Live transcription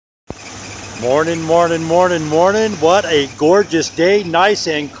Morning, morning, morning, morning. What a gorgeous day, nice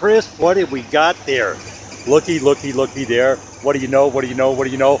and crisp. What have we got there? Looky, looky, looky there. What do you know, what do you know, what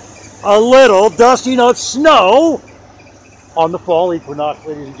do you know? A little dusting of snow on the fall equinox,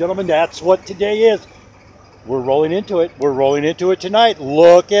 ladies and gentlemen. That's what today is. We're rolling into it. We're rolling into it tonight.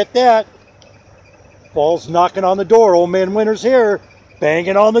 Look at that. Fall's knocking on the door. Old man Winter's here,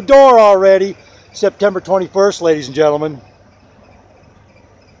 banging on the door already. September 21st, ladies and gentlemen.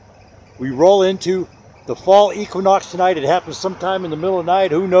 We roll into the fall equinox tonight. It happens sometime in the middle of the night,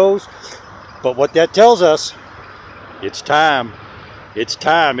 who knows? But what that tells us, it's time. It's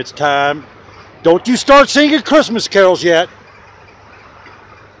time, it's time. Don't you start singing Christmas carols yet.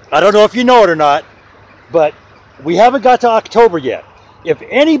 I don't know if you know it or not, but we haven't got to October yet. If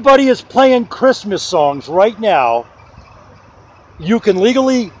anybody is playing Christmas songs right now, you can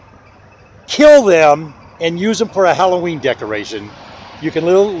legally kill them and use them for a Halloween decoration. You can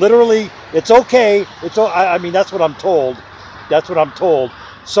literally, it's okay. I mean, that's what I'm told. That's what I'm told.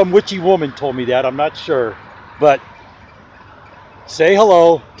 Some witchy woman told me that. I'm not sure. But say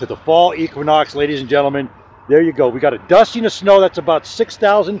hello to the fall equinox, ladies and gentlemen. There you go. We got a dusting of snow. That's about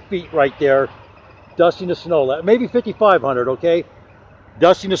 6,000 feet right there. Dusting of snow. Maybe 5,500, okay?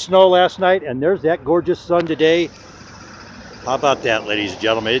 Dusting of snow last night. And there's that gorgeous sun today. How about that, ladies and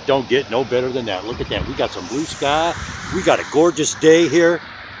gentlemen? It don't get no better than that. Look at that. We got some blue sky. We got a gorgeous day here.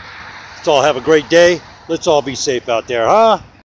 Let's all have a great day. Let's all be safe out there, huh?